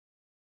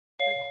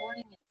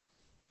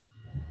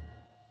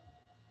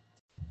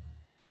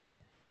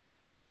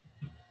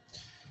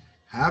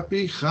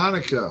Happy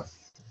Hanukkah.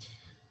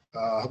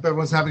 Hope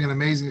everyone's having an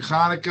amazing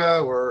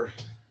Hanukkah. We're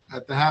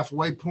at the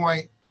halfway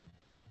point,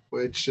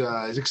 which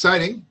is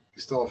exciting.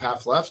 We still have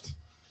half left.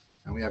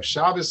 And we have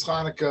Shabbos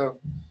Hanukkah.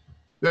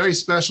 Very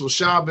special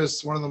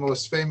Shabbos, one of the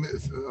most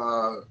famous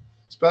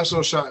special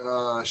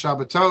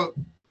Shabbatot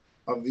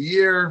of the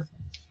year.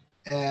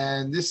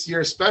 And this year,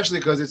 especially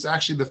because it's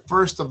actually the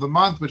first of the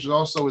month, which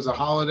also is a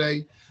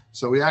holiday.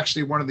 So we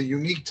actually, one of the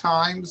unique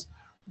times,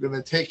 we're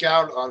going to take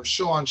out on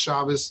Shul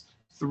Shabbos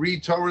 3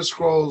 Torah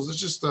scrolls. It's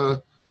just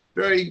a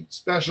very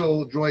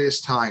special,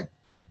 joyous time.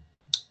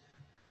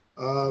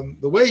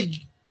 The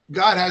way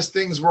God has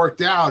things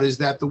worked out is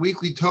that the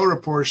weekly Torah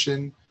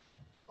portion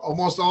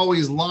almost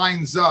always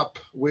lines up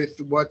with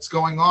what's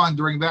going on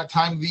during that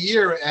time of the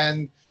year.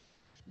 And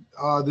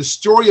the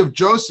story of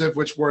Joseph,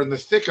 which we're in the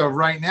thick of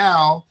right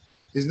now,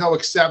 is no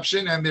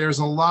exception. And there's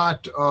a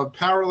lot of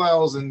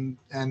parallels and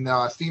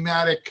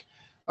thematic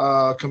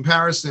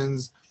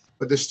comparisons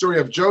with the story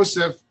of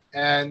Joseph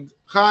and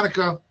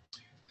Hanukkah,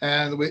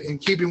 and in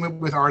keeping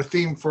with our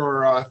theme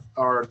for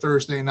our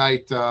Thursday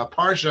night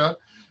Parsha,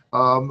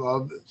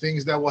 of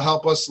things that will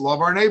help us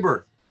love our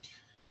neighbor.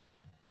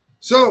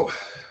 So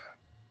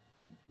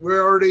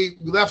we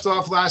left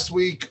off last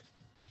week.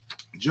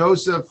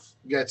 Joseph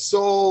gets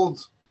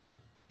sold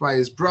by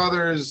his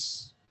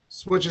brothers,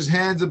 switches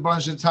hands a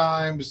bunch of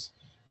times,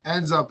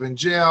 ends up in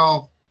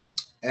jail,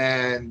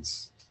 and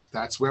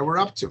that's where we're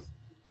up to.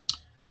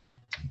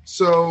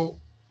 So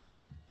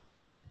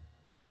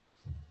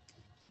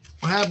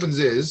what happens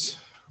is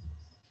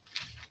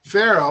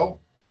Pharaoh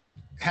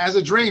has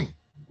a dream,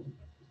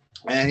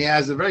 and he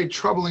has a very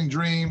troubling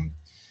dream,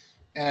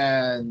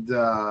 and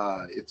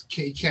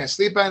he can't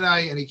sleep at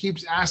night, and he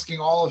keeps asking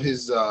all of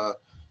his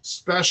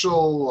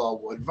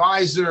special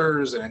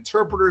advisors and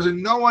interpreters,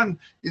 and no one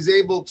is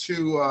able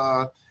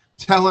to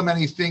tell him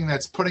anything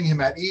that's putting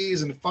him at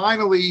ease. And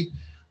finally,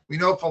 we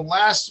know from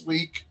last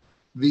week,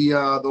 the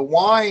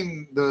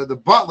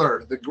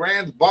butler, the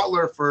grand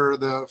butler for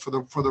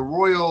the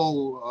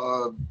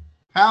royal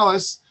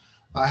palace,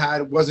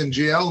 was in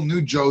jail,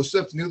 knew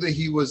Joseph, knew that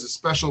he was a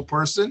special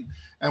person,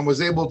 and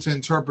was able to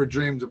interpret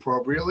dreams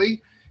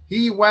appropriately.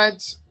 He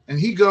went and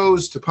he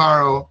goes to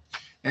Paro,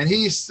 and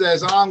he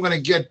says, I'm going to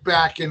get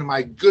back in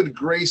my good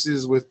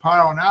graces with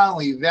Paro. Not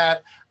only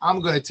that, I'm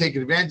going to take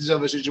advantage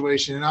of the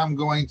situation, and I'm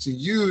going to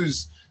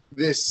use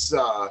this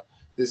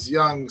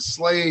young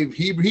slave,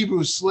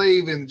 Hebrew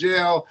slave in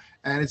jail,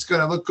 and it's going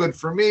to look good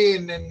for me,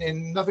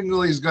 and nothing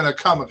really is going to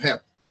come of him.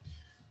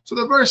 So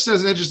the verse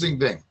says an interesting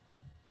thing.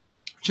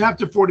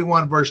 Chapter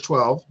 41, verse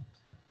 12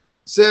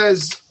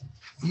 says,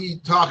 he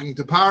talking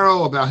to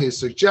Paro about his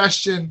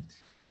suggestion,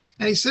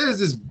 and he says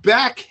this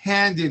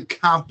backhanded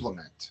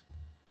compliment.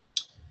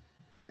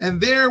 And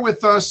there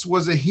with us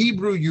was a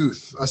Hebrew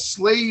youth, a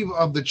slave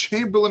of the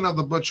chamberlain of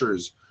the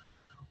butchers.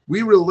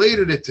 We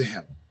related it to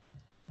him.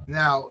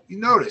 Now, you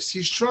notice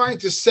he's trying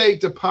to say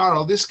to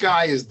Paro, this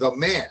guy is the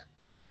man.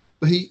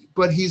 But he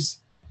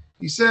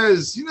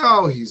says,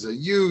 he's a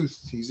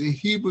youth, he's a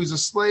Hebrew, he's a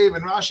slave.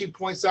 And Rashi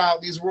points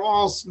out these were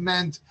all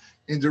meant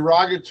in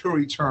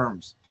derogatory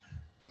terms,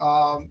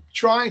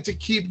 trying to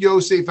keep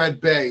Yosef at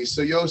bay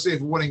so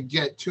Yosef wouldn't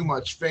get too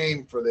much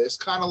fame for this,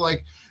 kind of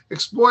like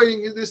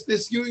exploiting this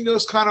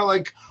kind of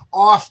like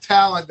off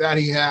talent that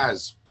he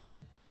has.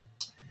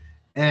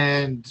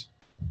 And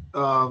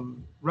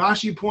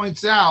Rashi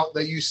points out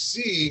that you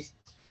see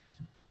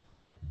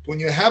when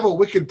you have a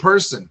wicked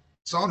person,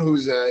 someone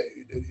who's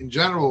in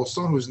general,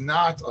 someone who's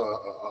not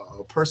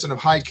a person of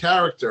high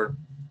character,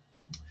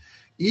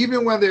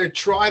 even when they're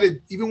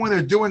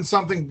doing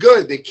something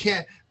good,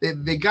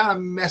 they gotta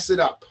mess it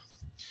up.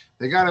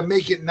 They gotta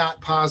make it not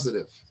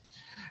positive.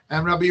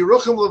 And Rabbi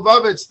Yerucham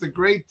Levovitz, the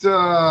great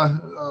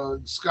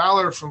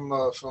scholar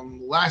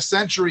from last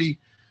century,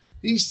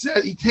 he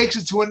said he takes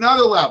it to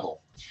another level.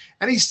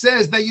 And he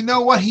says that,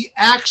 he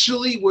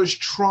actually was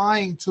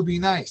trying to be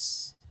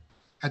nice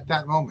at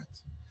that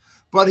moment.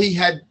 But he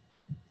had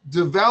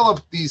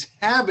developed these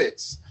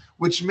habits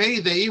which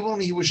made that even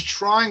when he was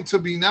trying to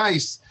be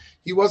nice,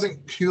 he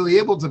wasn't really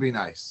able to be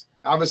nice.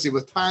 Obviously,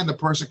 with time, the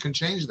person can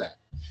change that.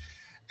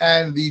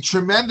 And the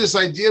tremendous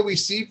idea we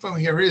see from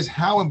here is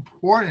how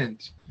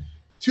important,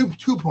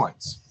 two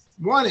points.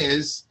 One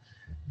is,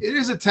 it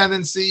is a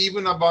tendency,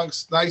 even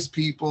amongst nice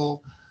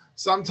people,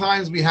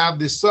 sometimes we have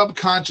this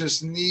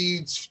subconscious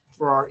needs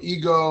for our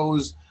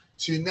egos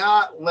to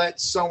not let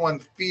someone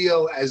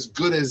feel as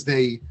good as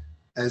they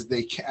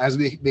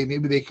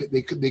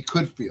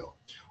could feel,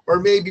 or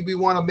maybe we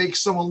want to make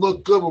someone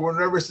look good, but we're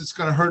nervous it's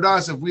going to hurt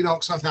us if we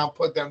don't somehow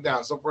put them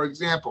down. So, for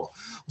example,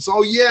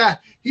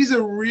 he's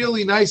a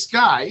really nice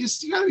guy. You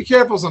got to be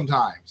careful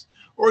sometimes,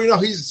 or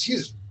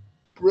he's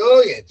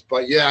brilliant,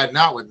 but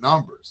not with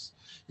numbers.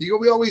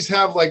 We always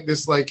have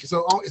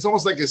so it's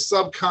almost like a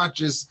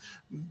subconscious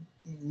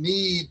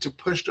need to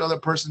push the other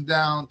person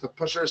down, to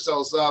push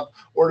ourselves up,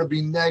 or to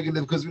be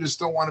negative because we just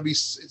don't want to be.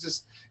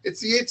 It's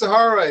the Yetzer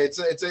Hara. It's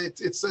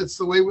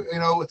the way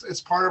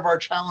it's part of our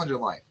challenge in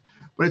life.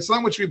 But it's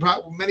something which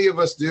many of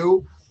us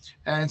do,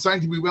 and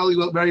something to be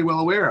very well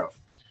aware of.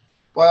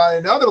 But at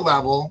another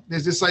level,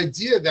 there's this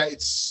idea that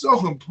it's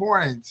so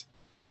important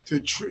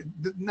to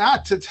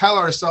not to tell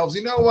ourselves,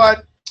 you know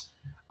what,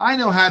 I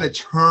know how to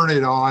turn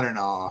it on and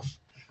off.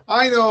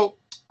 I know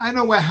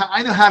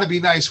how to be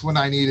nice when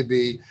I need to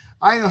be.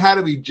 I know how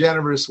to be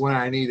generous when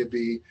I need to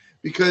be.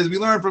 Because we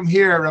learn from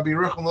here, Rabbi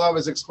Yerucham Love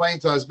has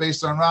explained to us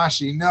based on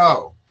Rashi,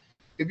 no,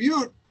 if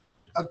you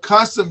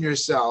accustom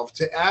yourself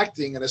to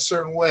acting in a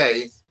certain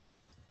way,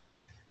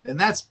 then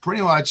that's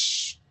pretty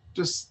much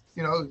just,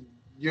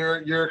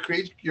 you're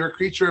a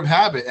creature of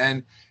habit.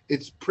 And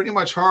it's pretty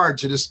much hard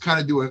to just kind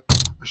of do a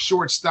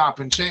short stop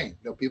and change.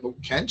 People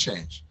can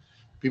change.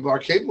 People are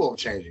capable of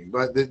changing.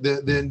 But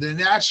the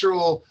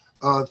natural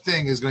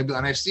thing is going to be,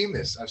 and I've seen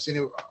this. I've seen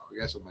it, I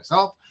guess, with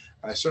myself.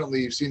 I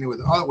certainly have seen it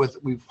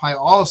we've probably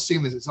all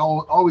seen this. It's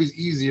always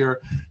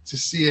easier to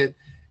see it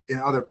in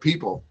other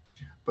people,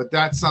 but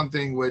that's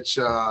something which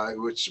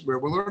we're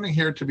learning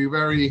here to be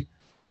very,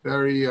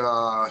 very,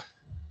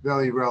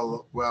 very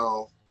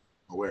well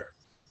aware.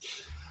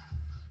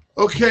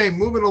 Okay,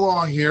 moving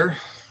along here.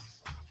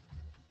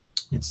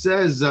 It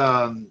says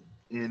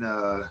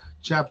in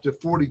chapter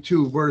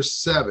 42, verse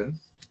 7.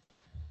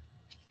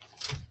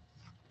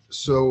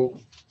 So,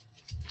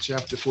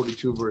 chapter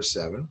 42, verse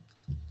 7.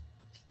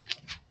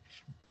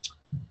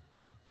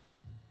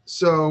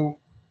 So,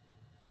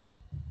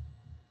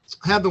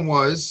 what happened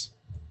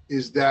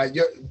is that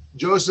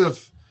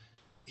Joseph,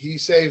 he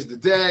saves the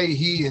day.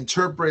 He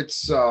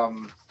interprets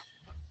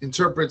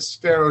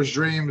Pharaoh's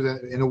dreams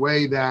in a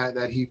way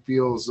that he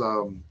feels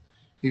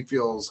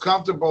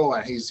comfortable,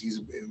 and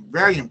he's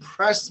very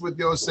impressed with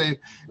Yosef.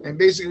 And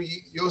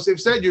basically,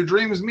 Yosef said, "Your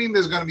dreams mean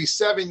there's going to be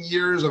 7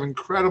 years of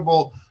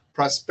incredible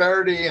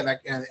prosperity and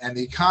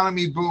the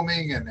economy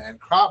booming and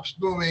crops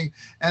booming,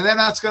 and then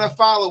that's going to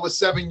follow with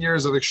 7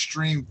 years of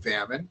extreme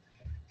famine."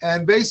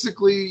 And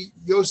basically,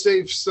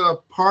 Yosef's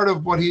part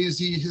of what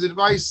his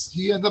advice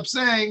he ends up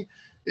saying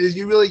is,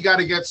 you really got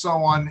to get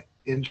someone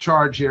in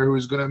charge here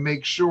who's going to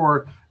make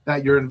sure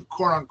that you're,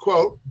 quote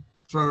unquote,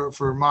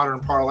 for modern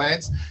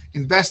parlance,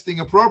 investing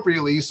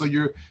appropriately. So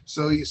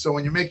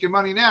when you make your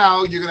money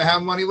now, you're going to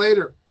have money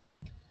later,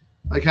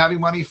 like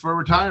having money for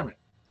retirement.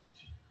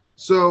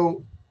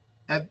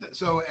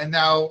 And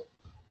now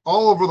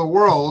all over the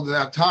world at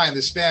that time,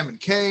 this famine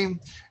came,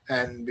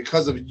 and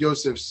because of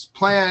Joseph's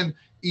plan,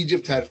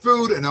 Egypt had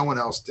food and no one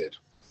else did.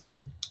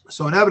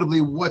 So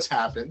inevitably, what's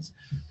happened?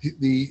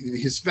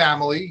 His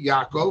family,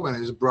 Yaakov and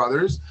his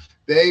brothers,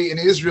 in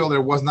Israel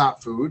there was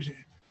not food,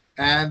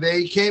 and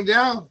they came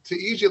down to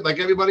Egypt like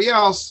everybody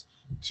else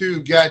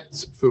to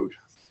get food.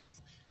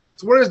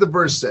 So what does the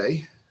verse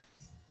say?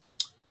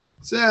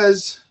 It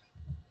says,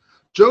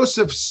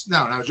 Joseph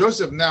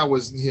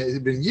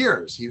had been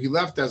years. He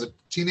left as a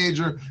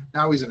teenager.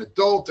 Now he's an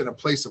adult in a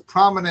place of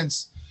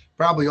prominence,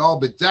 probably all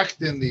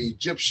bedecked in the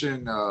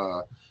Egyptian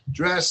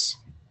dress.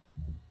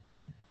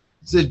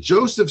 It said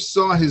Joseph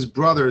saw his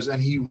brothers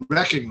and he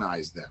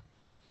recognized them,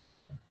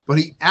 but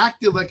he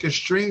acted like a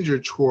stranger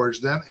towards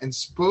them and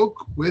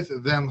spoke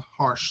with them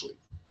harshly.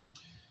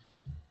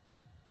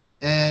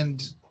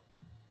 And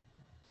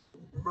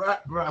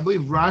I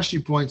believe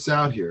Rashi points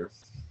out here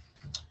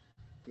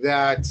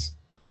that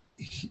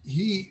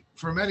he,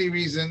 for many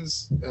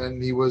reasons,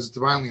 and he was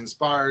divinely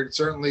inspired,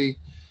 certainly,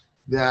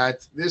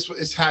 that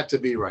this had to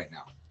be right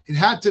now. It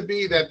had to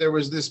be that there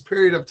was this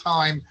period of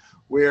time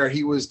where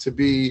he was to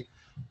be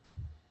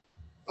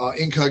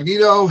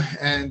incognito,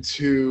 and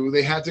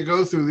they had to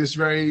go through this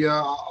very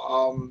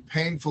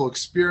painful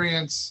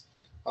experience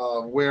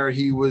where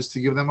he was to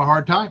give them a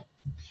hard time.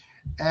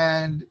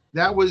 And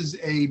that was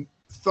a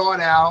thought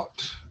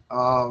out,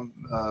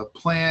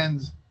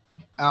 planned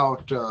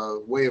out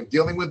way of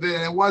dealing with it,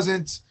 and it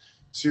wasn't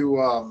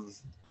to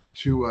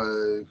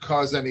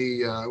cause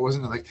any. It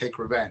wasn't to like take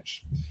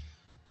revenge.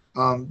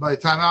 By the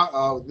time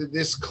out,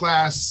 this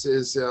class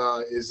is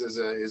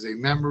a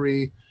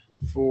memory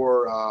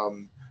for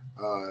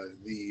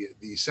the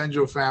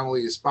Senjo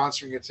family is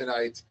sponsoring it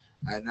tonight,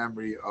 in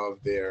memory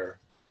of their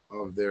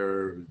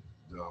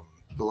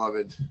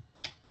beloved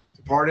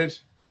departed,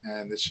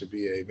 and this should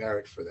be a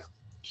merit for them.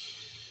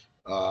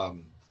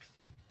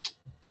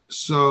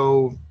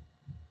 So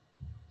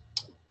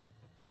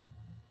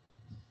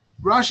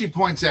Rashi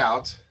points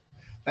out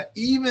that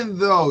even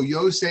though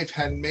Yosef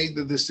had made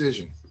the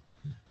decision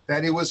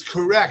that it was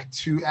correct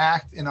to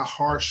act in a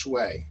harsh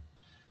way,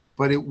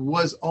 but it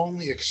was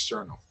only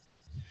external.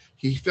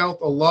 He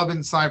felt a love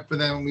inside for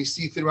them, and we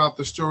see throughout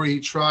the story he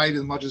tried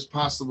as much as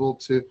possible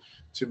to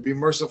be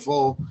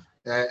merciful,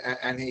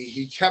 and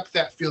he kept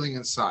that feeling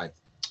inside.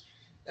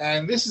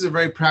 And this is a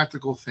very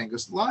practical thing,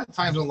 because a lot of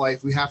times in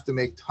life we have to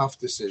make tough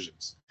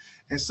decisions.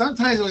 And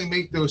sometimes when we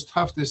make those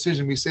tough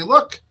decisions, we say,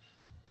 look,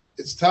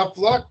 it's tough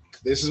luck.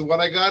 This is what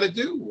I got to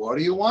do. What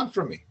do you want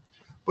from me?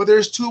 But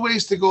there's two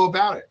ways to go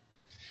about it.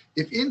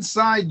 if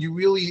inside you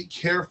really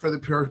care for the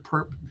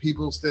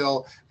people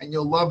still, and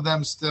you'll love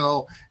them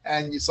still,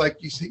 and it's like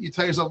you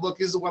tell yourself, look,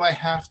 this is what I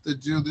have to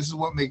do, this is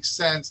what makes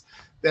sense,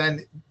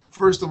 then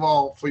first of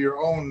all, for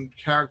your own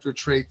character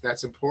trait,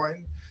 that's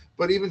important.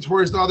 But even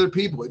towards the other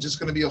people, it's just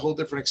going to be a whole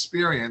different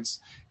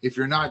experience if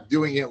you're not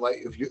doing it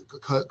like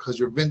because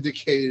you're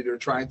vindicated or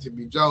trying to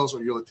be jealous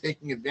or you're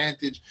taking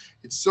advantage.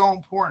 It's so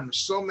important.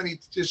 So many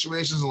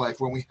situations in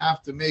life when we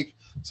have to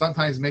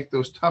sometimes make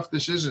those tough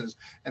decisions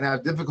and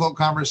have difficult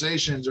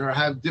conversations or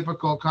have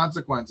difficult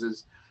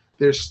consequences.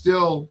 There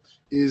still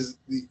is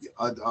the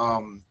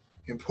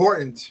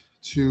important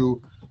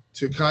to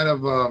kind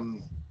of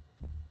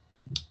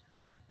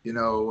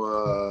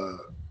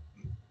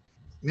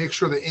make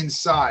sure that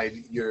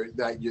inside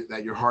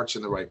your heart's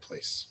in the right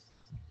place.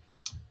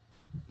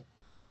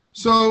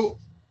 So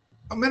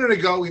a minute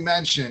ago we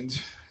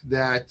mentioned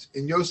that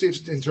in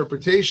Yosef's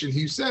interpretation,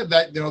 he said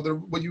that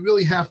what you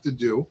really have to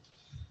do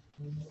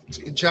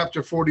in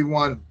chapter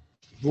 41,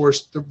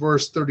 verse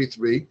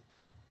 33,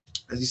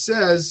 as he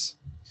says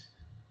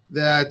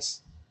that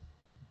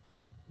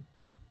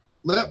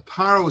let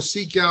Paro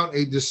seek out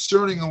a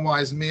discerning and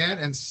wise man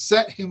and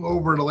set him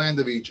over the land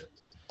of Egypt.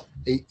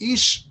 A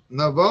ish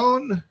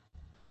navon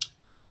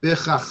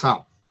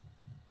b'chacham.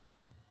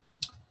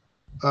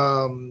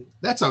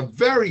 That's a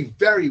very,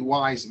 very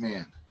wise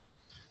man.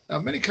 Now,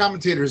 many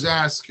commentators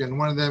ask, and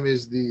one of them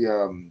is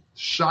the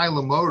Shai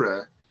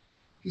Lamora.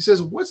 He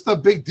says, what's the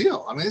big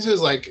deal? I mean, this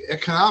is like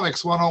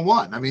economics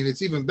 101. I mean,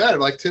 it's even better.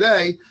 Like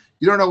today,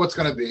 you don't know what's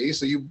going to be,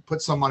 so you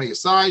put some money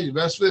aside, you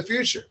invest for the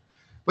future.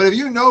 But if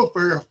you know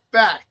for a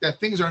fact that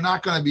things are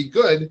not going to be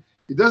good,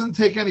 it doesn't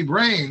take any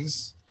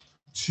brains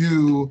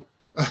to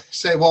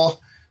say,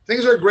 well,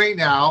 things are great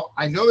now.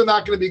 I know they're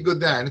not going to be good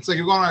then. It's like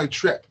you're going on a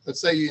trip.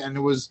 Let's say, you're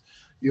not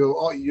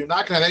going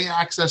to have any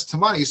access to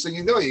money, so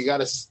you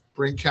got to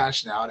bring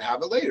cash now and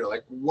have it later.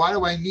 Like, why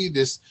do I need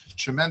this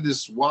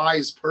tremendous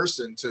wise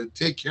person to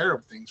take care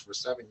of things for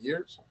 7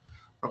 years?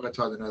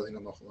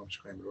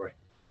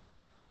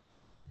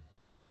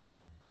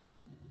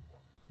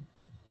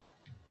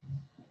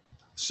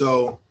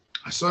 So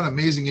I saw an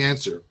amazing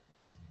answer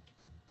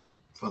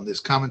from this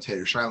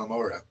commentator, Shai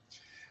Lamora.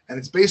 And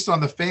it's based on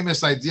the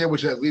famous idea,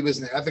 which I believe is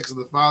in the Ethics of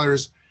the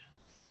Fathers,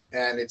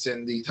 and it's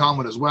in the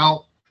Talmud as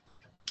well.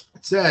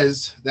 It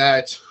says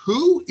that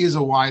who is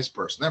a wise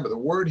person? Remember, the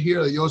word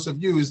here that Yosef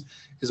used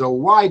is a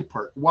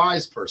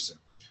wise person.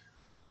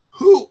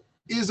 Who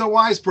is a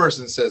wise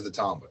person, says the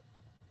Talmud?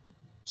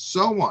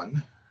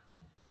 Someone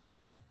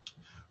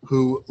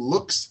who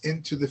looks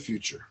into the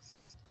future.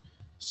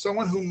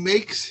 Someone who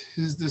makes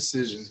his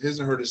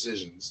or her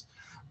decisions,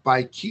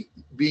 by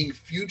being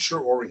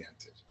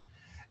future-oriented.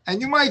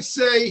 And you might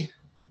say,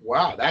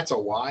 wow, that's a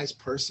wise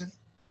person?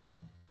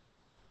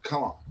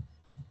 Come on.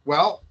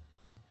 Well,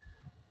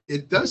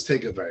 it does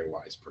take a very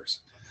wise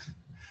person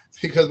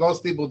because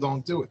most people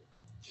don't do it.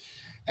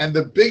 And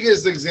the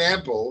biggest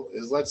example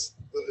is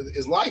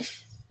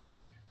life.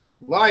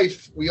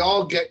 Life, we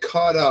all get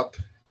caught up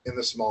in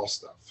the small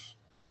stuff.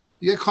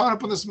 You get caught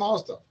up in the small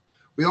stuff.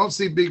 We don't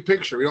see big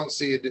picture. We don't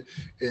see it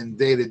in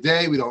day to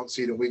day. We don't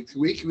see it in week to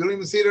week. We don't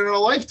even see it in our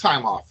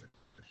lifetime often.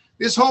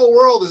 This whole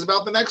world is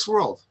about the next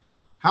world.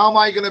 How am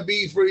I going to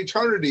be for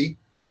eternity?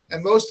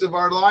 And most of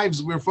our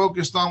lives, we're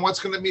focused on what's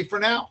going to be for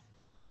now.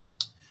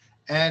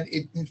 And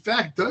it, in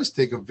fact, does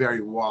take a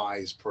very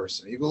wise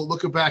person. You go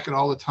look back at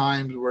all the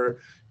times where,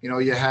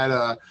 you had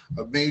a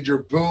major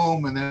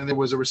boom and then there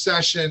was a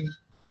recession.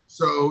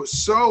 So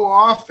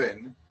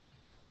often,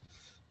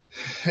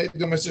 hey,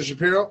 Mr.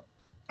 Shapiro,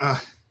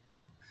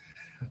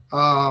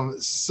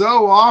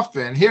 so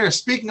often here,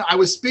 I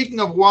was speaking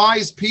of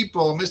wise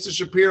people. Mr.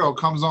 Shapiro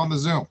comes on the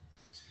Zoom.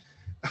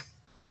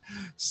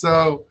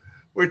 So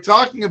we're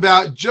talking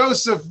about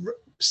Joseph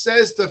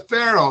says to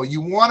Pharaoh,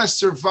 you want to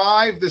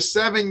survive the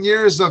 7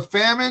 years of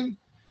famine?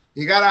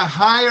 You got to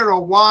hire a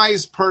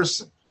wise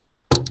person.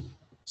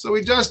 So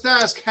we just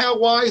ask, how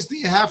wise do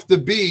you have to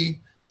be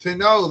to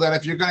know that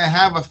if you're going to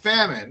have a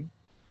famine,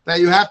 that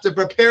you have to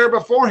prepare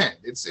beforehand?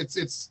 It's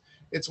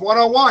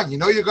 101.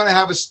 You're going to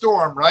have a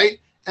storm, right?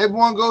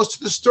 Everyone goes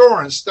to the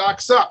store and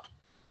stocks up.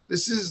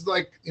 This is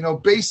like,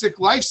 basic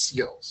life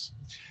skills.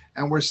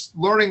 And we're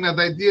learning that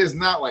the idea is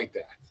not like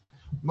that.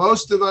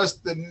 Most of us,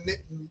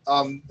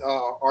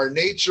 our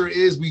nature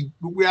is we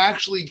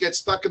actually get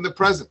stuck in the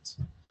present.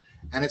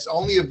 And it's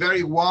only a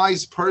very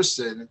wise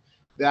person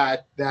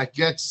that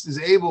is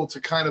able to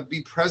kind of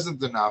be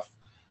present enough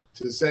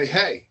to say,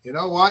 hey, you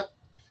know what?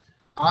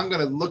 I'm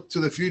going to look to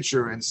the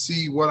future and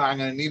see what I'm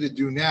going to need to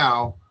do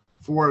now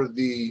for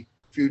the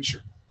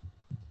future.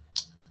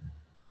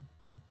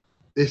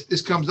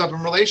 This comes up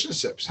in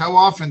relationships. How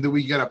often do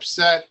we get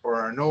upset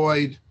or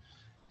annoyed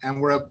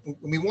and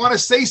we want to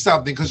say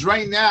something because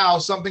right now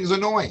something's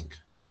annoying?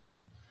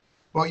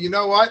 Well, you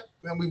know what?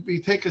 When we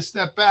take a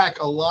step back,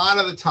 a lot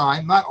of the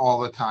time, not all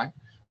the time,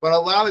 but a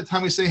lot of the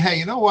time we say, hey,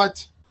 you know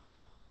what?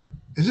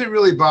 Does it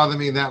really bother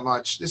me that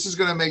much? This is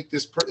going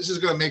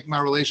to make my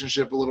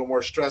relationship a little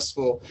more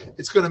stressful.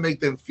 It's going to make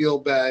them feel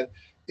bad.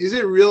 Is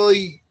it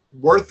really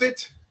worth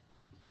it?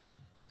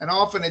 And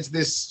often it's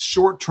this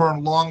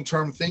short-term,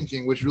 long-term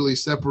thinking which really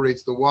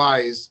separates the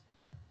wise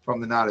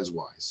from the not as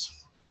wise.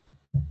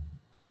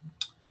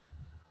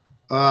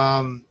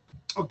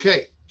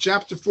 Okay,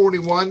 chapter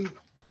 41,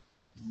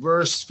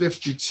 verse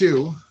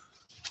 52.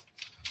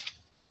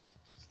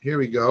 Here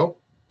we go.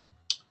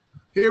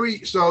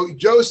 So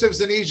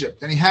Joseph's in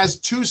Egypt, and he has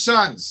two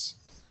sons.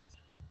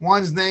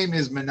 One's name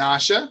is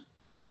Manasseh,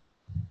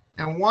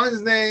 and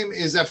one's name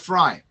is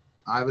Ephraim.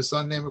 I have a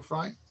son named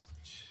Ephraim.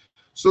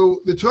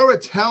 So the Torah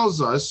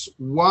tells us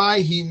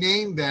why he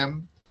named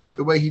them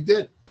the way he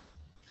did.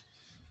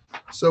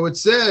 So it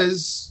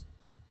says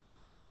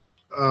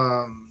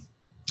in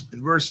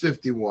verse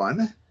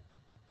 51,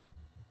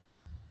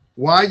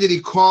 why did he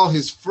call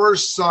his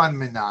first son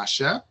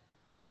Manasseh?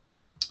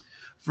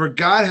 For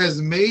God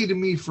has made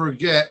me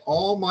forget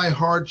all my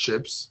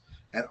hardships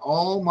and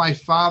all my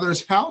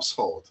father's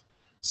household.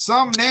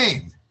 Some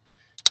name.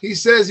 He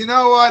says, you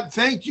know what?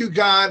 Thank you,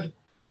 God.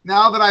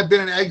 Now that I've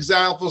been in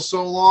exile for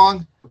so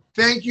long,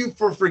 thank you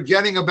for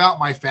forgetting about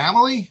my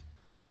family.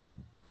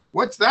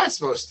 What's that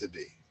supposed to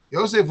be?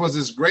 Joseph was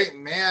this great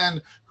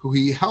man who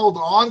he held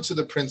on to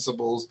the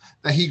principles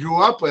that he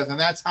grew up with, and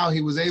that's how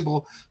he was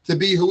able to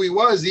be who he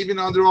was, even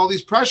under all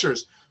these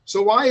pressures.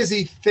 So why is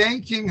he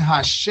thanking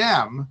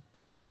Hashem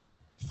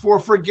for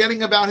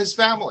forgetting about his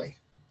family?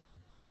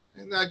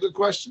 Isn't that a good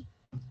question?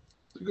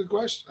 It's a good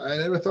question. I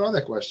never thought of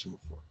that question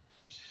before.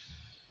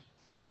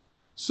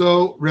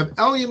 So Reb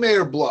Elia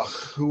Meir Bloch,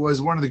 who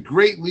was one of the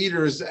great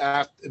leaders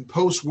in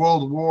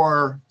post-World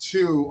War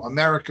II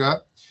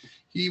America,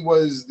 he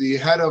was the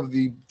head of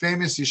the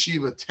famous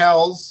yeshiva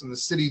Telz, in the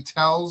city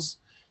Telz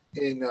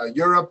in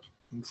Europe,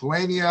 in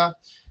Lithuania,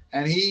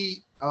 and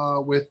he,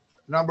 with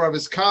a number of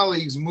his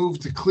colleagues,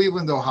 moved to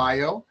Cleveland,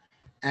 Ohio.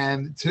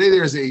 And today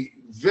there's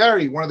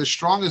one of the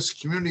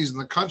strongest communities in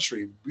the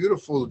country,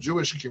 beautiful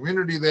Jewish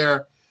community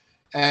there.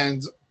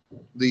 And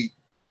the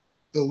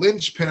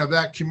linchpin of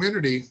that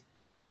community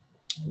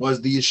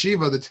was the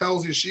yeshiva, the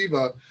Telz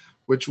Yeshiva,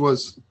 which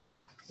was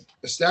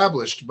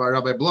established by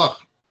Rabbi Bloch.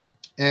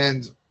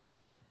 And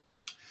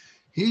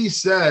he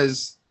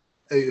says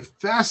a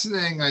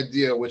fascinating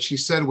idea, which he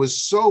said was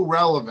so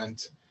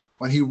relevant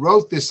when he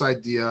wrote this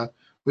idea,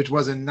 which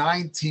was in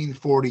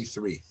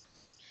 1943.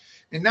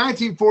 In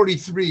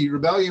 1943,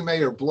 Reb Elia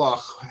Meir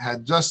Bloch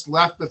had just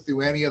left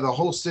Lithuania. The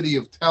whole city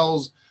of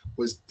Telz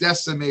was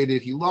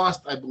decimated. He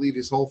lost, I believe,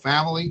 his whole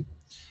family.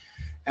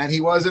 And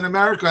he was in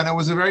America, and it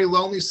was a very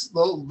lonely,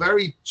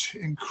 very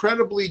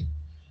incredibly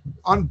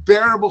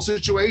unbearable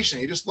situation.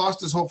 He just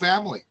lost his whole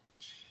family.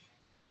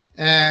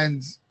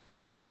 And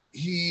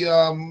he,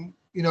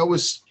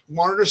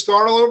 wanted to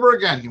start all over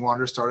again. He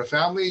wanted to start a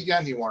family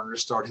again. He wanted to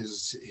start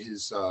his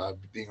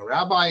being a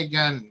rabbi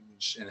again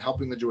and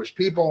helping the Jewish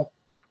people.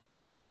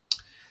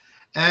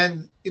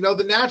 And,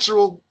 the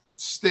natural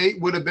state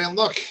would have been,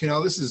 look,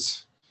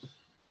 this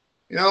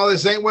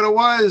ain't what it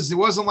was. It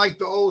wasn't like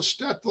the old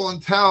shtetl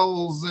and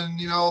Telz and,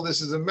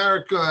 this is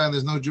America and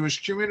there's no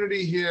Jewish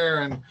community here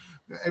and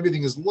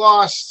everything is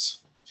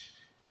lost.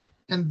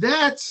 And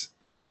that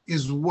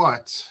is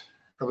what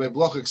Rabbi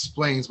Bloch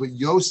explains what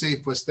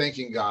Yosef was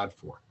thanking God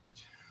for.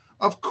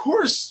 Of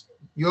course,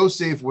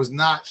 Yosef was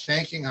not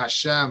thanking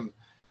Hashem.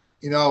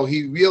 He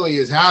really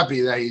is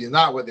happy that he's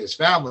not with his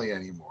family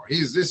anymore.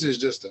 This is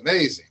just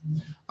amazing.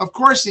 Of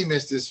course, he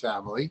missed his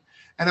family.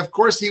 And of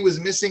course, he was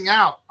missing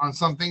out on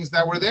some things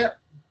that were there.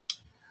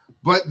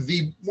 But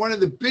one of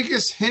the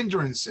biggest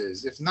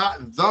hindrances, if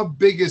not the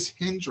biggest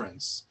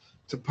hindrance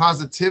to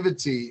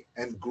positivity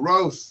and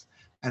growth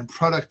and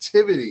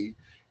productivity,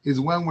 is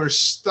when we're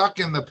stuck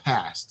in the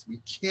past. We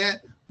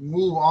can't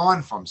move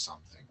on from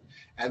something.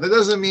 And that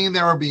doesn't mean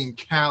that we're being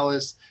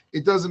callous.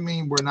 It doesn't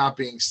mean we're not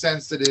being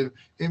sensitive.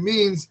 It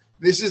means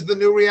this is the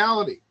new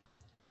reality.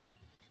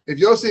 If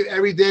Yosef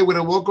every day would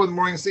have woke up in the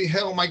morning and say,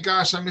 hey, oh my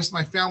gosh, I miss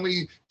my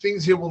family.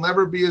 Things here will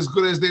never be as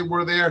good as they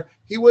were there.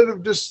 He would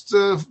have just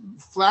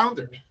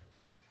floundered.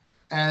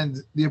 And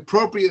the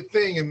appropriate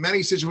thing in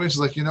many situations,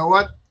 like,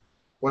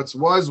 what's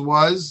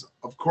was.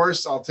 Of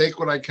course, I'll take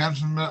what I can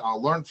from it.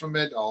 I'll learn from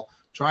it. I'll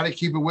try to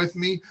keep it with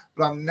me.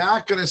 But I'm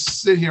not going to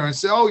sit here and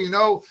say,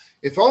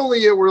 if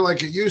only it were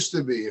like it used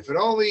to be. If it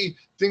only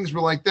things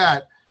were like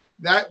that.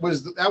 That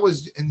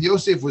was, and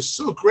Yosef was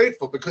so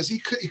grateful because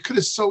it could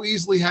have so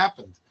easily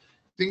happened.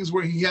 Things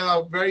where he had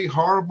a very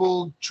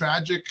horrible,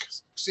 tragic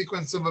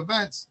sequence of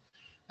events,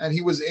 and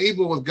he was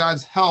able, with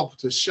God's help,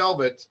 to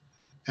shelve it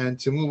and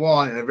to move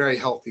on in a very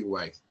healthy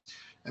way.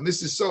 And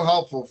this is so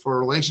helpful for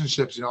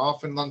relationships.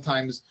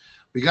 Oftentimes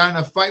we got in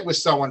a fight with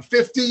someone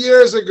 50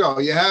 years ago.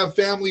 You have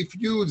family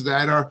feuds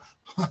that are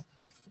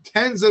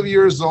tens of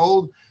years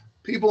old.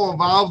 People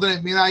involved in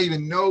it may not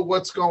even know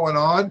what's going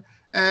on.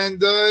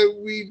 And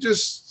we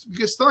just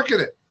get stuck in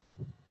it.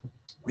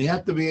 We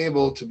have to be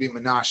able to be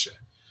Menashe,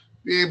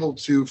 be able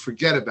to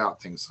forget about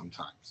things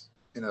sometimes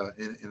in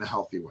a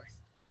healthy way.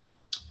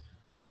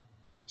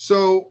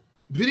 So,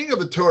 the beginning of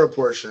the Torah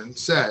portion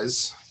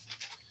says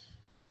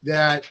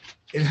that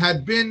it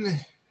had been,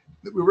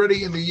 we're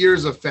already in the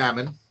years of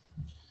famine.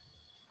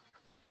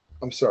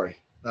 I'm sorry,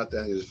 not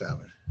the years of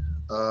famine.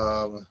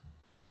 And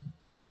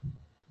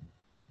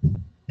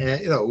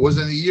it was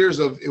in the years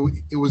of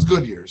it was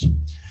good years.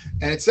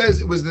 And it says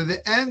it was at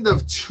the end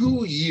of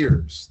 2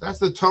 years. That's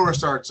the Torah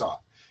starts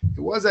off. It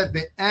was at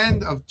the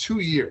end of 2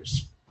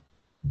 years.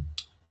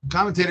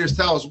 Commentators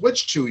tell us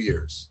which 2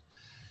 years.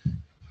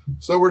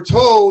 So we're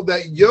told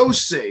that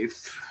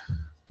Yosef,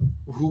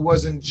 who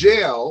was in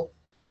jail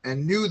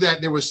and knew that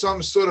there was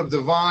some sort of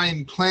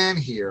divine plan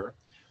here,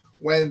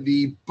 when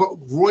the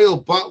royal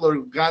butler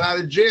got out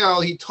of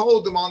jail, he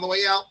told them on the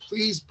way out,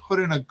 please put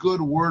in a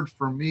good word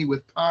for me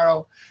with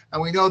Paro.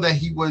 And we know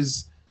that there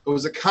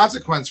was a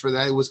consequence for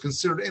that. It was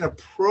considered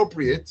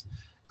inappropriate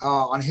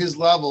on his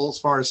level as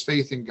far as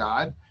faith in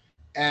God.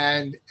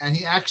 And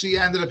he actually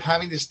ended up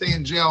having to stay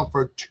in jail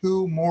for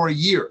 2 more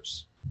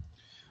years.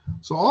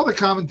 So all the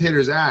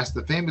commentators asked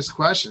the famous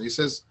question. He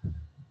says,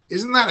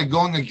 isn't that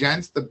going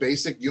against the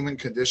basic human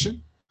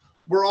condition?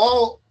 We're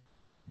all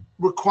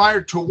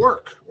required to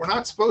work. We're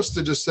not supposed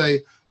to just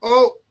say,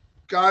 oh,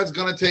 God's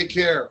going to take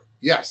care.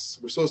 Yes,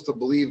 we're supposed to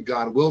believe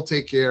God will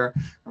take care,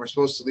 and we're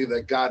supposed to believe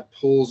that God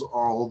pulls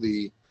all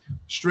the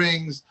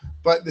strings.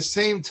 But at the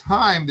same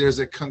time, there's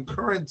a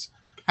concurrent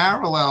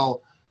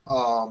parallel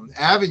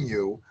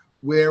avenue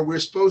where we're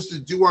supposed to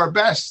do our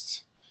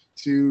best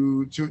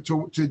to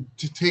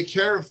take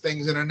care of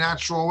things in a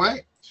natural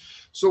way.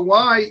 So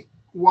why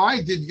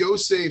did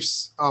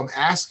Yosef's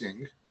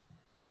asking?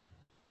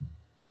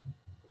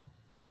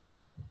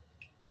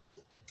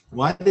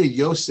 Why did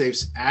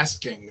Yosef's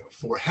asking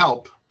for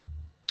help?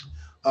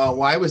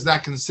 Why was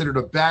that considered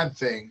a bad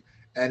thing,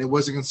 and it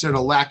wasn't considered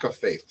a lack of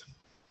faith?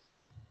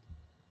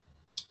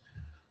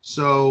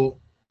 So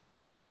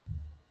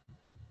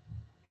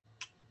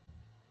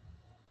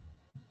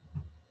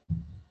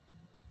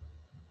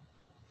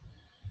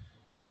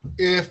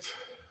if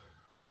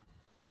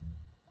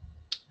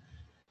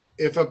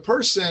a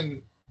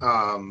person,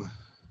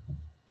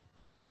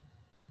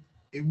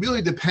 it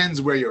really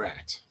depends where you're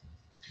at.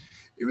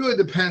 It really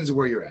depends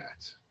where you're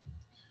at.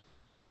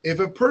 If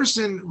a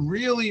person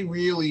really,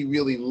 really,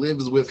 really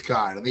lives with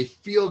God and they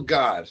feel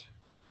God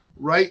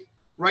right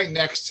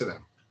next to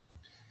them,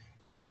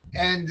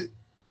 and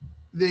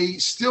they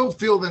still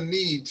feel the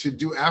need to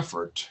do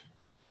effort,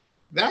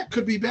 that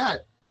could be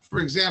bad. For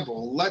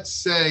example, let's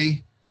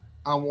say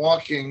I'm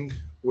walking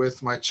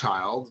with my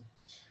child,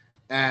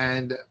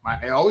 and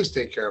I always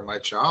take care of my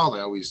child.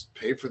 I always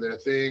pay for their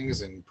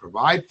things and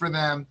provide for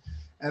them.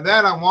 And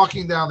then I'm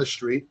walking down the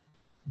street,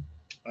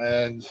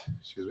 and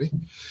excuse me.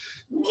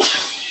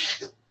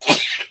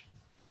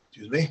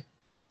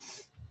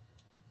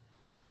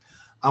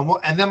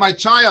 And then my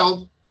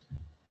child,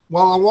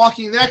 while I'm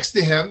walking next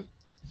to him,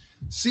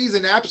 sees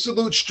an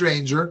absolute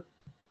stranger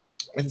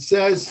and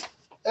says,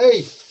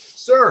 "Hey,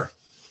 sir,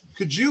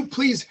 could you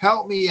please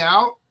help me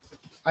out?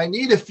 I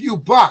need a few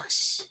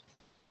bucks."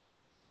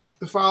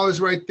 The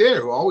father's right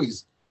there who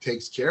always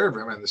takes care of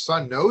him, and the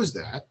son knows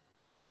that.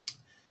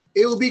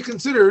 It will be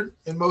considered,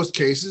 in most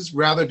cases,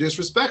 rather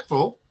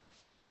disrespectful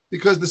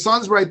because the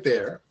son's right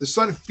there. The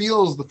son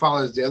feels the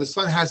father's there. The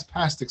son has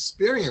past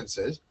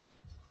experiences,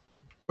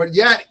 but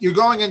yet you're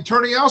going and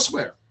turning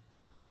elsewhere.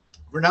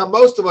 For now,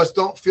 most of us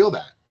don't feel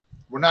that.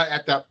 We're not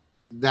at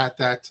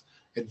that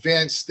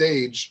advanced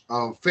stage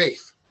of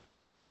faith.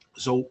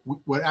 So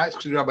what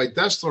actually Rabbi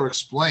Dessler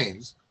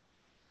explains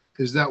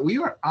is that we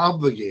are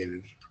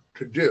obligated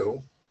to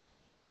do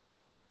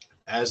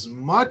as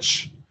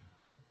much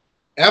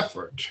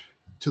effort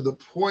to the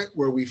point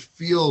where we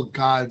feel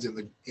God's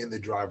in the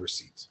driver's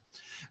seat.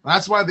 And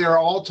that's why they are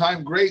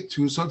all-time great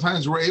who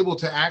sometimes we're able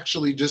to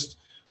actually just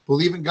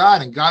believe in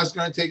God and God's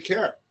going to take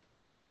care,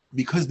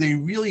 because they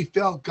really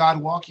felt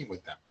God walking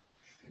with them.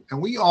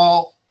 And we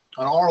all,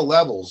 on our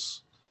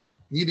levels,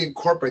 need to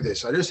incorporate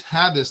this. I just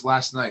had this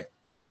last night.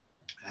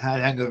 I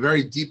had a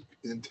very deep,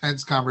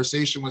 intense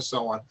conversation with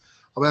someone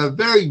about a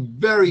very,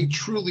 very,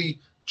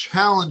 truly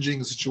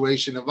challenging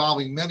situation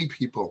involving many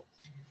people.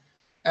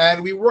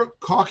 And we were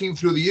talking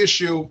through the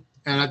issue,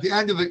 and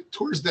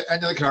towards the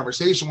end of the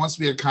conversation, once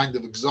we had kind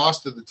of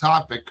exhausted the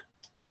topic,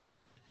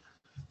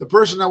 the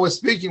person I was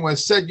speaking with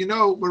said,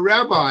 but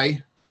Rabbi,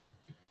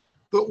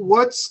 but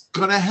what's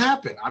going to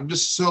happen? I'm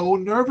just so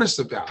nervous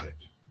about it.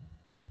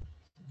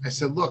 I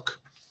said, look,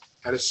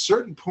 at a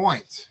certain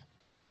point,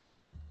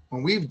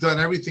 when we've done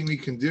everything we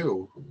can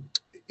do,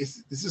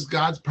 this is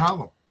God's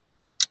problem.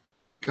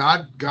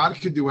 God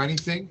can do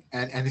anything,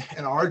 and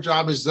our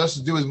job is just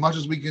to do as much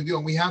as we can do,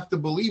 and we have to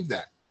believe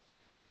that.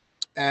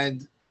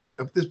 And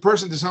if this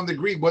person, to some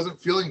degree,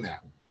 wasn't feeling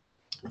that,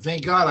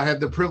 thank God I have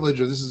the privilege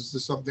of this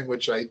is something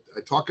which I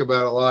talk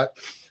about a lot,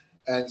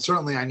 and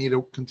certainly I need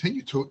to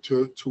continue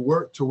to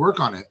work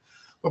on it.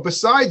 But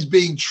besides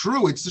being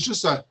true, it's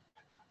just a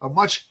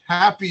much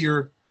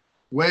happier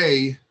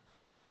way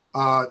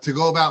to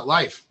go about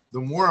life. The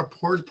more a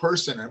poor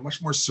person, and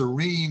much more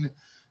serene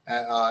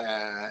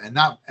and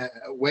not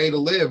a way to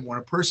live, when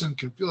a person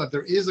can feel that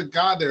there is a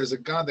God, there is a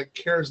God that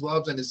cares,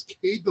 loves, and is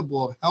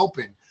capable of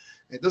helping.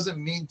 It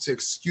doesn't mean to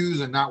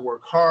excuse and not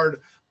work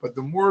hard, but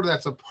the more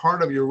that's a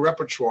part of your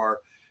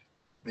repertoire,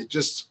 it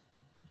just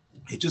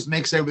It just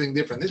makes everything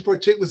different. This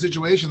particular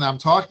situation that I'm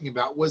talking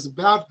about was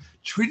about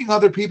treating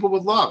other people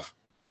with love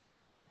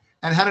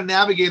and how to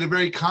navigate a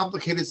very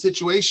complicated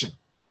situation.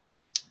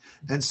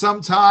 And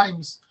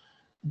sometimes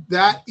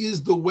that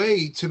is the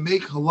way to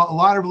make a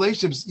lot of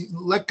relationships.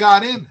 Let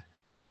God in.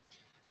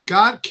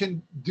 God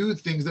can do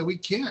things that we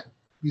can't.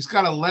 He's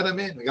got to let him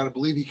in. We got to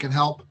believe he can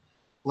help.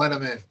 Let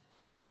him in.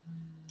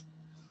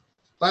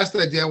 Last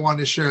idea I wanted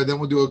to share, then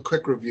we'll do a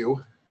quick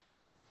review,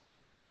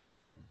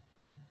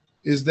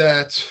 is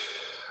that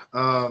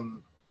it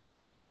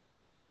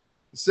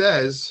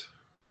says,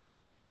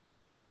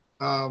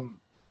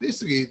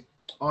 basically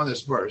on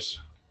this verse,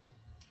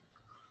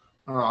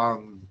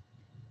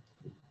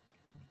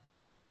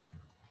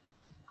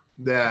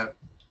 that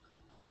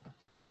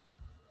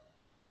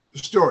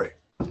story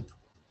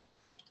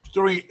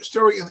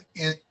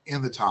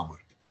in the Talmud.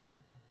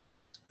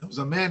 There was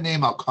a man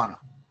named Elkanah.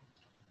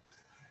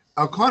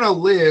 Elkanah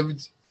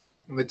lived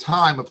in the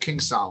time of King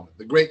Solomon,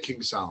 the great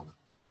King Solomon.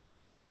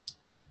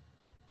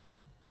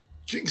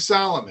 King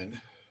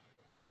Solomon,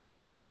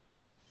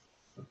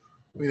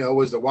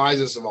 was the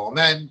wisest of all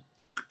men,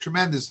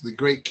 tremendously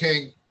great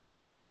king.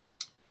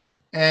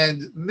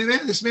 And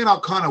this man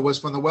Elkanah was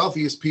from the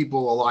wealthiest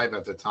people alive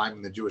at the time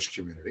in the Jewish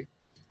community.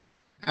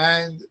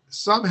 And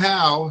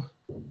somehow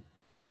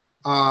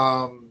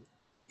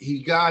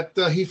he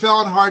fell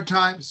on hard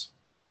times.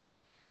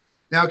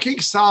 Now,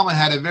 King Solomon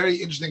had a very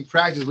interesting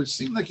practice, which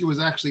seemed like it was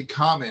actually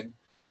common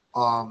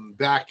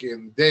back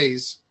in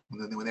days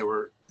when they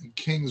were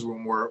kings were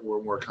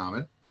more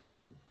common.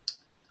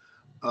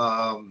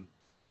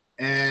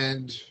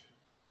 And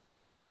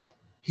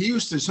he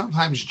used to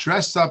sometimes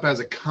dress up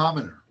as a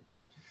commoner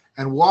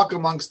and walk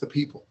amongst the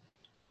people.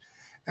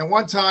 And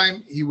one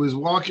time he was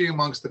walking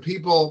amongst the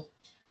people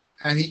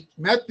and he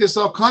met this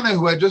Elkanah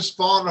who had just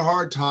fallen on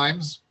hard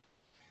times.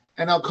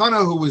 And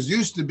Elkanah, who was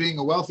used to being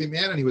a wealthy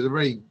man, and he was a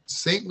very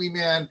saintly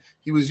man,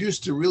 he was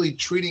used to really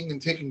treating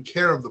and taking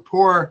care of the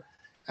poor.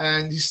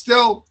 And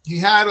he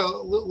had a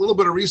little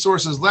bit of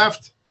resources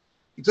left.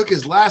 He took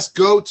his last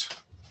goat,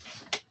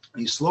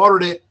 he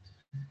slaughtered it,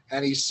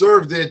 and he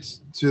served it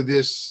to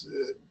this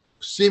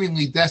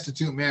seemingly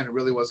destitute man who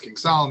really was King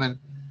Solomon.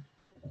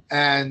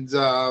 And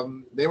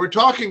they were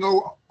talking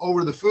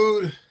over the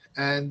food,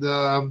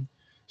 and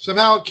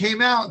somehow it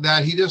came out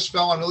that he just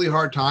fell on really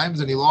hard times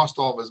and he lost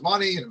all of his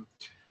money.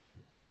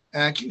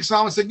 And King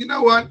Solomon said, you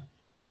know what?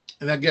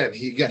 And again,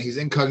 he's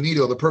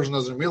incognito. The person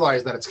doesn't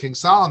realize that it's King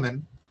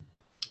Solomon.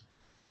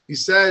 He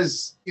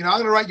says, I'm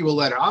going to write you a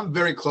letter. I'm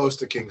very close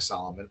to King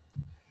Solomon.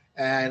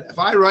 And if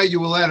I write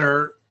you a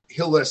letter,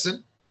 he'll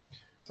listen.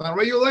 So I'll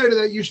write you a letter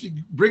that you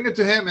should bring it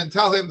to him and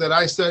tell him that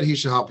I said he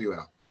should help you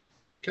out.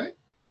 Okay?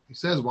 He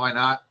says, why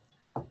not?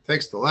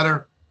 Takes the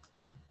letter,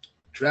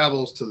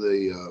 travels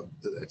to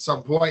at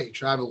some point, he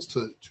travels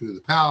to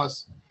the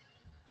palace,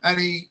 and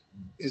he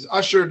is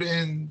ushered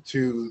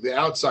into the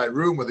outside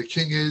room where the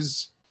king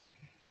is.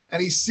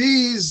 And he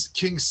sees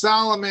King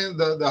Solomon,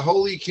 the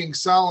holy King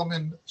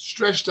Solomon,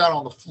 stretched out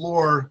on the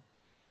floor,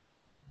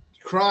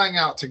 crying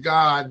out to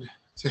God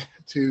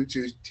to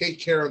take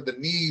care of the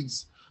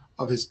needs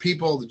of his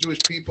people, the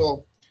Jewish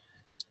people.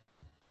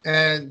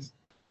 And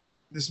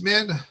this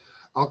man,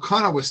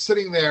 Elkanah, was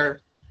sitting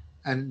there,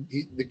 and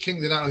the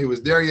king did not know he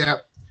was there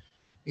yet.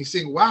 He's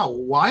saying, wow,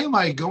 why am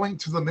I going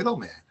to the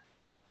middleman?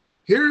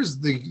 Here's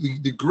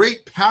the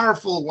great,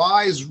 powerful,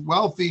 wise,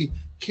 wealthy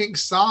King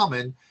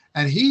Solomon,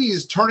 and he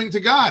is turning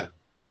to God.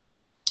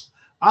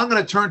 I'm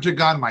going to turn to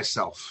God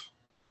myself.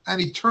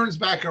 And he turns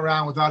back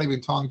around without even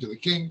talking to the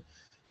king,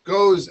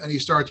 goes and he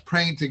starts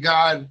praying to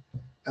God.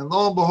 And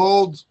lo and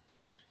behold,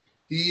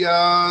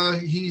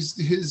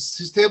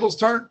 his tables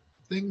turn.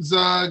 Things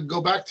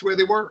go back to where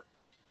they were.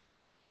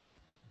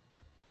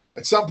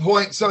 At some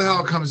point,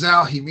 somehow it comes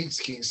out, he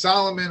meets King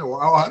Solomon,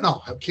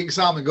 King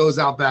Solomon goes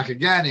out back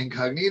again,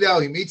 incognito.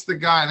 He meets the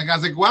guy, and the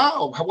guy's like,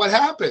 wow, what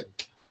happened?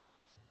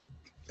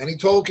 And he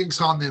told King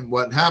Solomon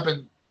what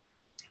happened.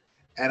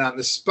 And on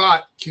the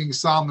spot, King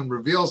Solomon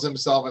reveals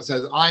himself and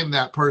says, I'm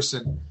that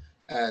person,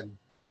 and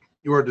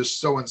you are just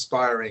so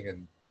inspiring,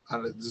 and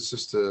it's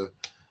just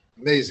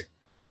amazing.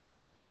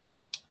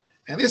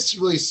 And this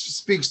really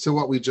speaks to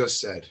what we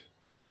just said,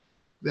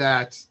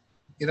 that,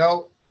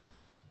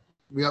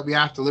 we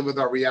have to live with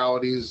our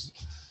realities,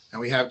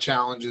 and we have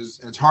challenges,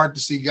 and it's hard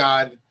to see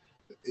God,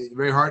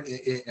 very hard,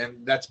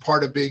 and that's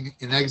part of being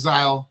in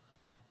exile.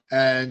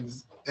 But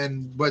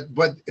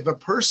if a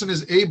person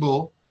is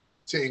able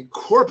to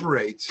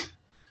incorporate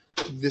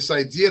this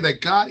idea that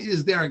God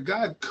is there and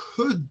God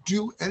could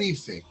do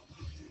anything,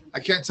 I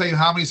can't tell you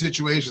how many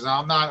situations.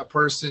 I'm not a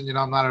person,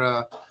 I'm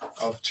not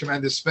of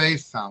tremendous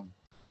faith. I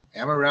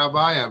am a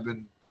rabbi. I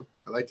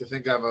like to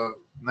think I have a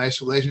nice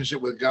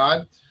relationship with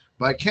God.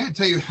 But I can't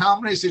tell you how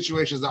many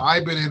situations that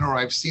I've been in or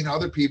I've seen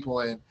other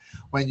people in,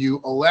 when you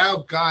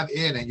allow God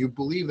in and you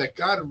believe that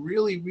God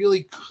really,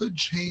 really could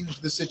change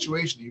the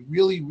situation, he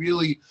really,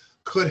 really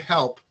could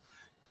help,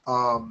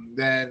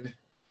 then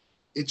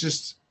it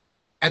just,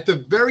 at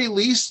the very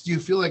least, you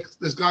feel like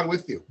there's God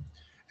with you.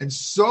 And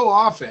so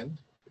often,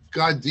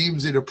 God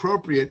deems it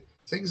appropriate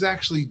things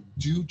actually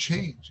do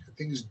change.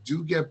 Things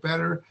do get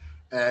better,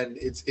 and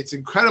it's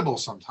incredible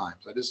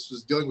sometimes. I just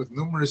was dealing with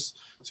numerous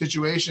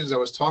situations. I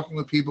was talking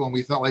with people, and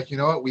we felt like, you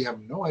know what, we have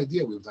no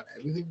idea. We've done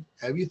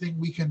everything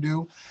we can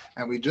do,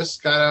 and we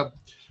just gotta.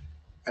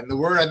 And the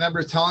word I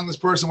remember telling this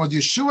person was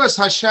Yeshua's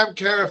Hashem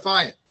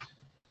Karafayim.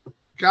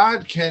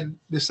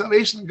 The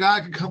salvation of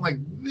God can come like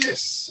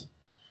this.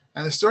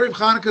 And the story of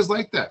Hanukkah is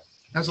like that.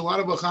 That's a lot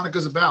of what Hanukkah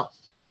is about.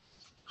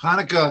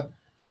 Hanukkah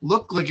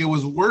looked like it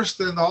was worse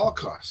than the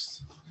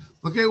Holocaust.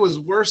 Look, it was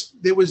worse.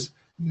 There was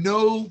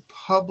no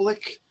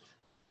public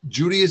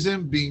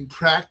Judaism being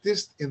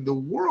practiced in the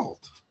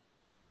world,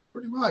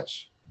 pretty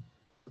much.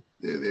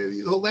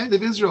 The whole land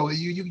of Israel,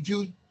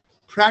 you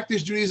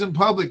practiced Judaism in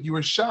public, you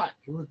were shot.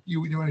 You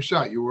were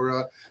shot. You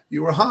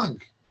were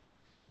hung.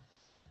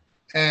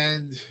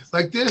 And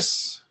like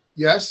this,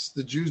 yes,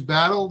 the Jews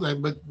battled,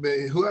 but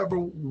whoever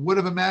would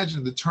have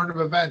imagined the turn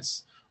of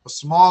events, a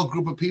small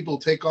group of people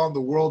take on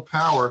the world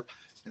power,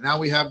 and now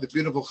we have the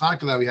beautiful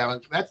Hanukkah that we have.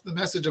 And that's the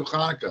message of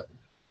Hanukkah.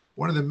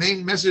 One of the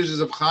main messages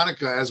of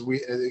Hanukkah,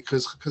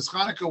 because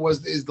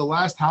Hanukkah is the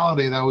last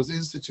holiday that was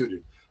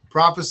instituted.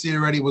 Prophecy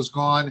already was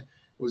gone. It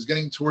was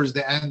getting towards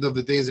the end of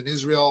the days in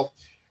Israel.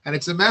 And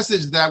it's a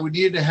message that we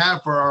needed to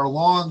have for our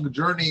long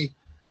journey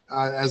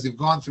as we've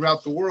gone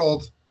throughout the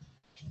world,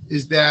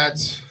 is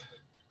that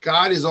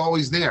God is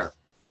always there.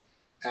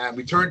 And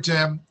we turn to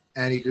him,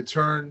 and he could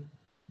turn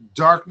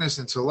darkness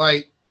into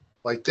light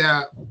like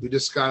that. We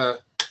just gotta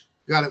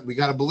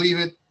believe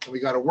it, and we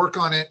gotta work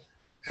on it.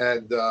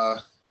 And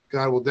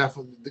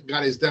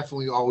God is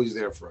definitely always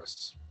there for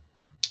us.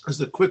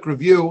 As a quick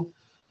review,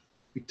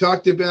 we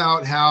talked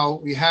about how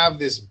we have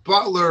this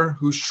butler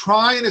who's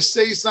trying to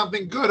say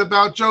something good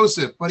about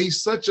Joseph, but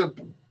he's such a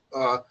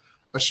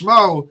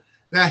schmo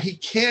that he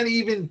can't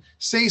even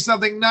say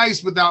something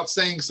nice without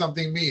saying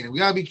something mean. And we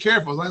gotta be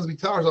careful. As long as we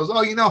tell ourselves,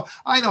 "Oh,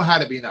 I know how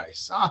to be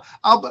nice. I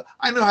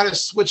know how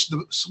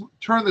to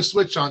turn the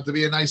switch on to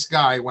be a nice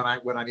guy when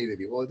I need to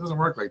be." Well, it doesn't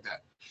work like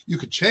that. You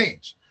could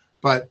change,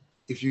 but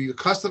if you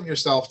accustom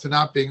yourself to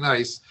not being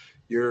nice,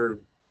 you're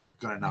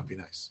gonna not be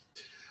nice.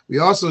 We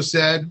also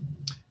said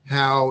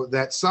how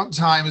that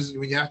sometimes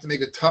when you have to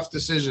make a tough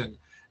decision,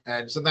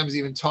 and sometimes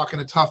even talk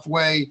in a tough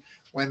way,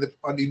 when it's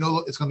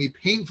going to be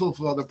painful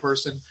for the other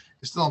person,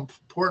 it's still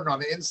important on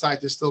the inside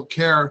to still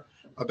care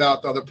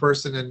about the other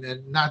person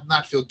and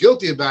not feel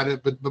guilty about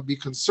it, but be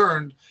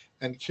concerned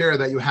and care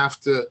that you have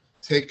to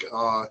take,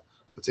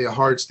 let's say, a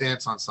hard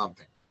stance on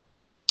something.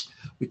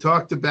 We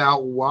talked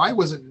about why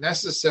was it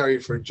necessary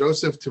for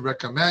Joseph to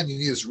recommend you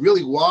need this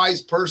really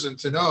wise person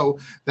to know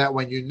that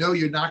when you know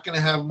you're not going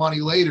to have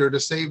money later to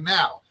save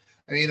now.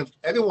 I mean, if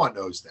everyone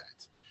knows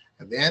that.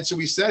 And the answer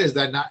we said is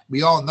that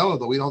we all know,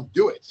 though we don't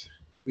do it.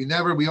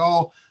 We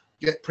all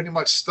get pretty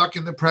much stuck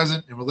in the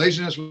present in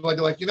relationships. We're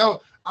like,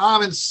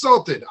 I'm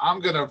insulted. I'm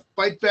gonna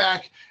fight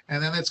back,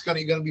 and then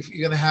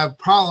you're gonna have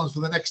problems for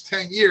the next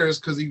 10 years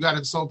because you got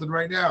insulted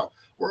right now.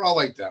 We're all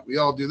like that. We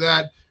all do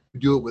that. We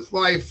do it with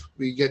life.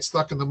 We get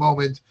stuck in the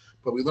moment,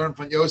 but we learn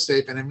from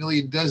Yosef, and it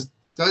really does,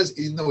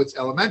 even though it's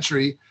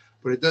elementary,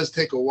 but it does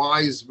take a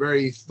wise,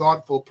 very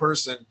thoughtful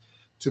person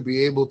to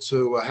be able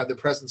to have the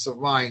presence of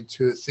mind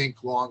to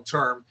think long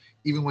term,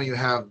 even when you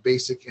have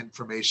basic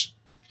information.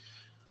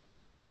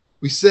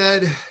 We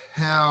said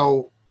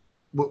how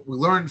what we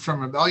learned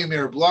from Rabbi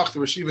Meir Bloch, the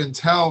Rosh Yeshiva,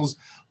 tells,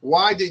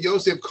 why did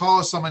Yosef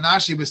call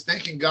Salmanashi? He was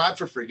thanking God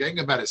for forgetting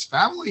about his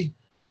family?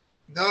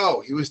 No,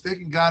 he was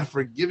thanking God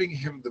for giving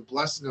him the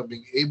blessing of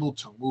being able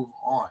to move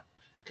on.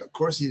 Of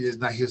course, he is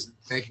not. He was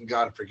thanking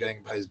God for forgetting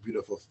about his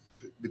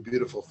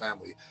beautiful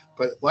family.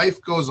 But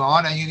life goes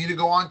on, and you need to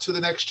go on to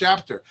the next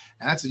chapter.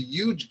 And that's a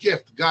huge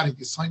gift. God,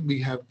 it's something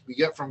we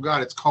get from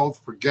God. It's called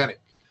forgetting.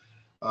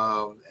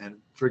 And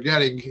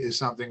forgetting is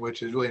something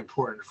which is really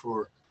important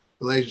for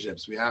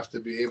relationships. We have to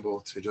be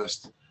able to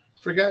just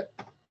forget.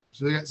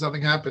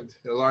 Something happened.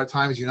 A lot of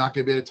times you're not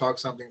going to be able to talk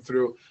something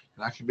through.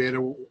 You're not going to be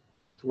able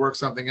to work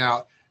something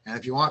out. And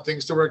if you want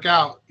things to work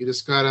out, you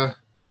just got to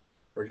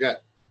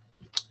forget.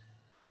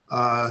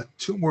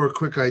 Two more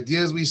quick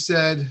ideas we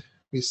said.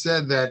 We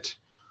said that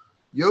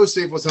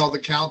Yosef was held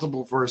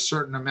accountable for a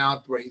certain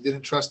amount where he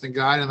didn't trust in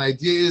God. And the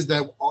idea is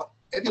that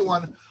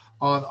everyone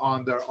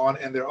on their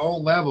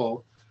own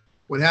level,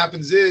 what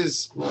happens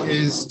is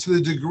to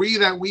the degree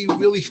that we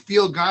really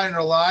feel God in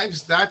our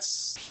lives,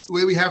 that's the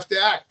way we have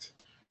to act.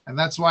 And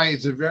that's why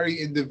it's a very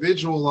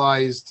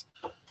individualized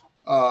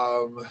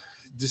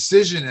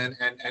decision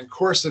and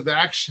course of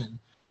action,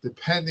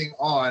 depending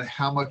on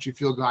how much you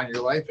feel God in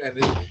your life. And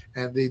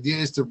the idea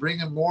is to bring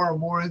him more and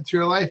more into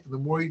your life. And the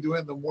more you do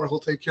it, the more he'll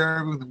take care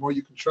of you, and the more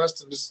you can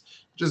trust him.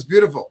 Just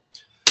beautiful.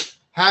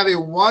 Have a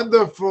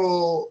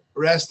wonderful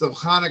rest of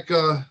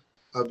Hanukkah,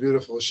 a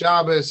beautiful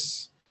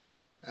Shabbos,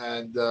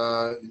 and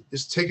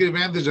just take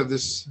advantage of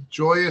this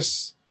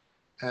joyous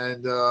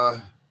and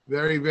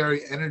very,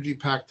 very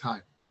energy-packed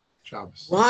time. Shabbos.